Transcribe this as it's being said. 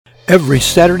Every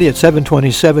Saturday at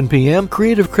 7:27 p.m.,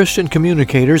 creative Christian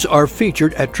communicators are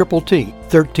featured at Triple T,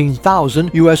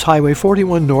 13,000 U.S. Highway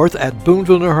 41 North at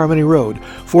Boonville, New Harmony Road,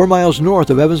 4 miles north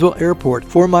of Evansville Airport,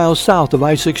 4 miles south of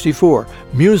I-64.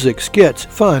 Music, skits,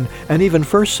 fun, and even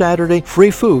first Saturday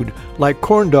free food like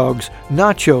corn dogs,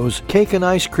 nachos, cake and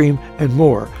ice cream, and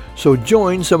more. So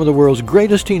join some of the world's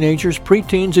greatest teenagers,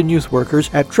 preteens, and youth workers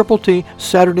at Triple T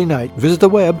Saturday night. Visit the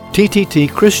web,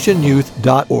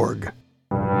 tttchristianyouth.org.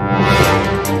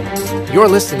 You're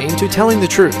listening to Telling the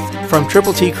Truth from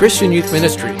Triple T Christian Youth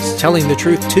Ministries, telling the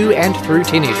truth to and through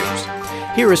teenagers.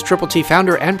 Here is Triple T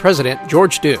founder and president,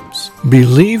 George Dooms.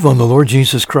 Believe on the Lord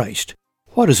Jesus Christ.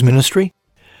 What is ministry?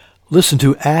 Listen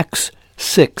to Acts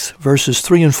 6, verses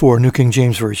 3 and 4, New King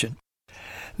James Version.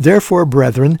 Therefore,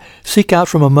 brethren, seek out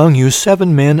from among you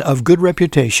 7 men of good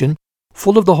reputation,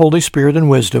 full of the Holy Spirit and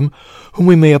wisdom, whom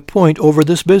we may appoint over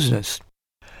this business.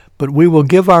 But we will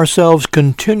give ourselves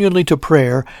continually to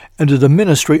prayer and to the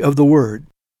ministry of the Word.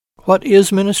 What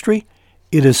is ministry?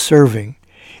 It is serving.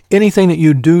 Anything that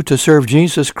you do to serve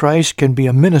Jesus Christ can be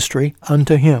a ministry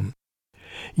unto Him.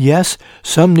 Yes,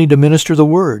 some need to minister the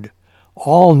Word.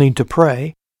 All need to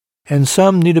pray. And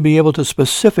some need to be able to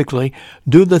specifically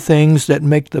do the things that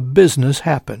make the business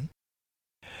happen.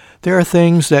 There are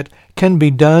things that can be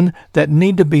done that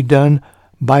need to be done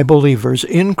by believers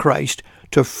in Christ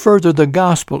to further the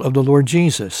gospel of the Lord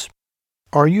Jesus.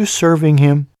 Are you serving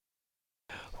Him?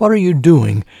 What are you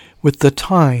doing with the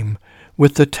time,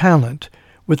 with the talent,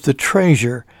 with the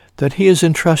treasure that He has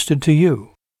entrusted to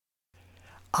you?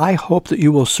 I hope that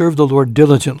you will serve the Lord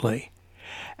diligently,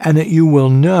 and that you will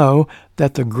know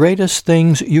that the greatest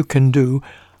things you can do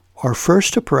are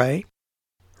first to pray,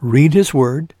 read His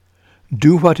Word,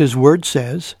 do what His Word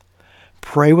says,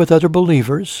 pray with other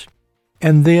believers,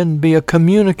 and then be a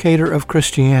communicator of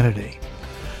Christianity.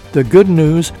 The good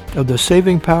news of the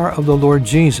saving power of the Lord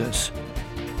Jesus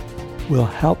will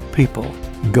help people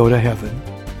go to heaven.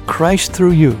 Christ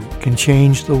through you can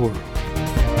change the world.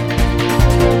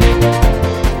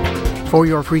 For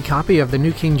your free copy of the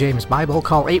New King James Bible,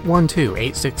 call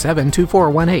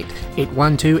 812-867-2418,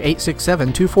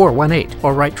 812-867-2418,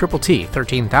 or write Triple T,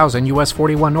 13,000 U.S.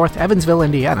 41 North, Evansville,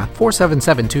 Indiana,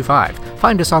 47725.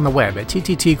 Find us on the web at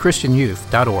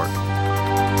tttchristianyouth.org.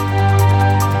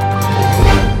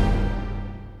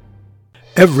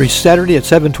 Every Saturday at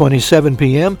 7:27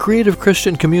 p.m., creative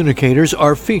Christian communicators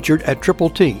are featured at Triple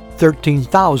T,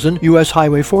 13,000 U.S.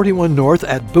 Highway 41 North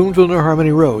at Boonville, New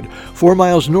Harmony Road, 4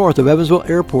 miles north of Evansville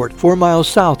Airport, 4 miles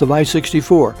south of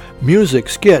I-64. Music,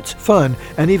 skits, fun,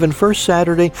 and even first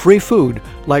Saturday free food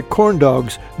like corn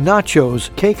dogs,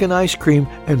 nachos, cake and ice cream,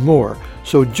 and more.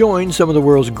 So join some of the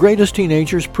world's greatest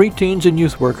teenagers, preteens, and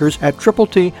youth workers at Triple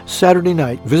T Saturday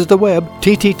night. Visit the web,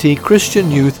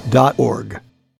 tttchristianyouth.org.